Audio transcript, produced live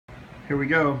here we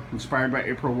go. Inspired by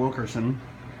April Wilkerson,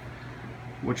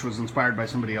 which was inspired by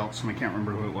somebody else, and I can't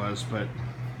remember who it was, but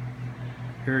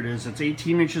here it is. It's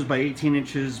 18 inches by 18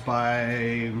 inches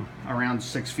by around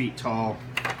 6 feet tall.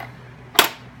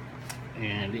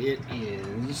 And it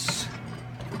is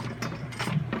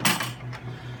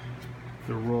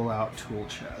the roll-out tool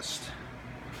chest.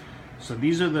 So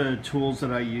these are the tools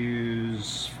that I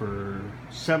use for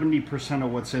 70%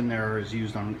 of what's in there is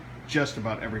used on just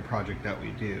about every project that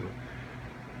we do.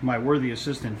 My worthy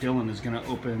assistant Dylan is going to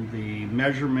open the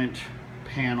measurement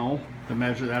panel.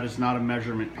 That is not a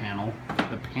measurement panel.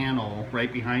 The panel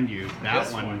right behind you, that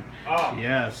this one. Oh.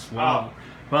 Yes, well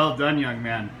done, young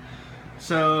man.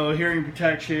 So hearing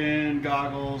protection,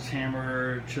 goggles,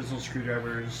 hammer, chisel,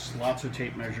 screwdrivers, lots of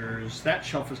tape measures. That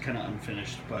shelf is kind of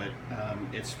unfinished, but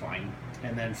it's fine.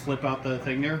 And then flip out the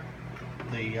thing there,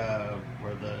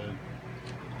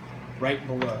 right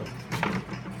below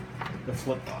the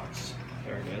flip box.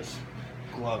 There it is.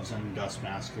 Gloves and dust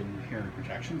mask and hearing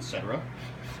protection, etc.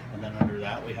 And then under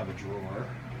that we have a drawer.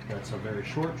 That's a very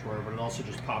short drawer, but it also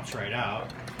just pops right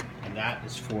out. And that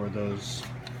is for those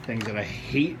things that I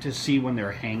hate to see when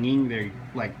they're hanging. They,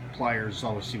 like, pliers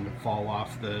always seem to fall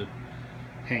off the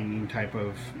hanging type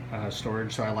of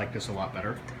storage, so I like this a lot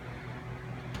better.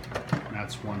 And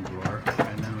that's one drawer.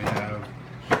 And then we have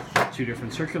two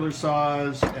different circular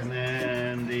saws, and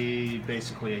then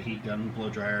basically a heat gun, blow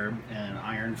dryer, and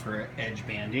iron for edge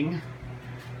banding.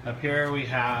 Up here we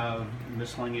have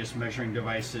miscellaneous measuring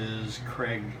devices,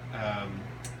 Craig,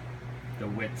 the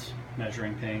width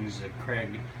measuring things, the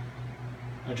Craig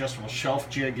adjustable shelf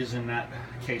jig is in that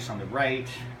case on the right,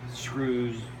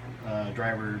 screws,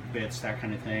 driver bits, that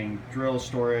kind of thing, drill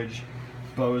storage,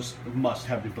 Bose, must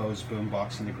have the Bose boom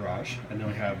box in the garage, and then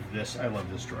we have this. I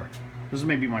love this drawer. This is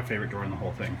maybe my favorite drawer in the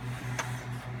whole thing.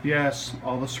 Yes,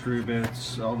 all the screw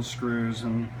bits, all the screws,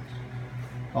 and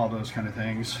all those kind of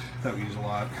things that we use a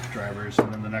lot, drivers.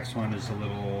 And then the next one is the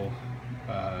little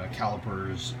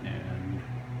calipers and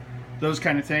those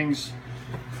kind of things.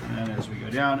 And then as we go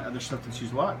down, other stuff that's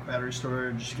used a lot, battery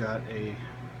storage, got a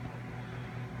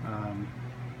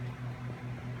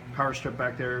power strip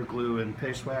back there, glue and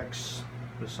paste wax,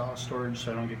 the saw storage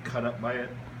so I don't get cut up by it,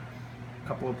 a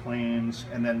couple of planes,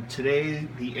 and then today,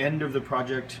 the end of the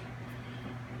project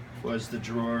was the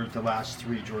drawer, the last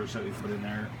 3 drawers that we put in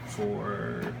there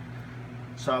for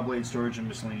saw blade storage and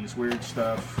miscellaneous weird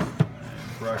stuff, and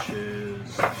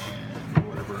brushes, and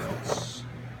whatever else,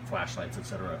 flashlights,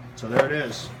 etc. So there it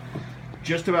is.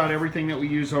 Just about everything that we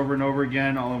use over and over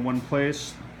again all in one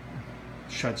place.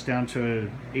 Shuts down to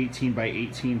an 18 by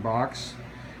 18 box,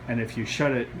 and if you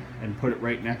shut it and put it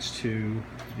right next to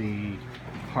the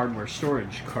hardware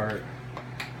storage cart,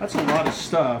 that's a lot of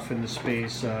stuff in the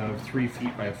space of 3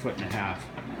 feet by 1.5 feet,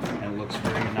 and it looks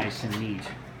very nice and neat,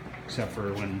 except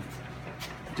for when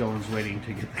Dylan's waiting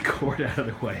to get the cord out of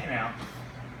the way. Yeah.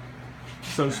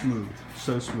 So smooth,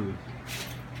 so smooth.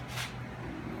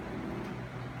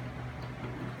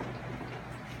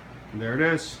 And there it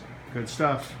is. Good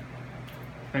stuff.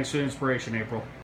 Thanks for the inspiration, April.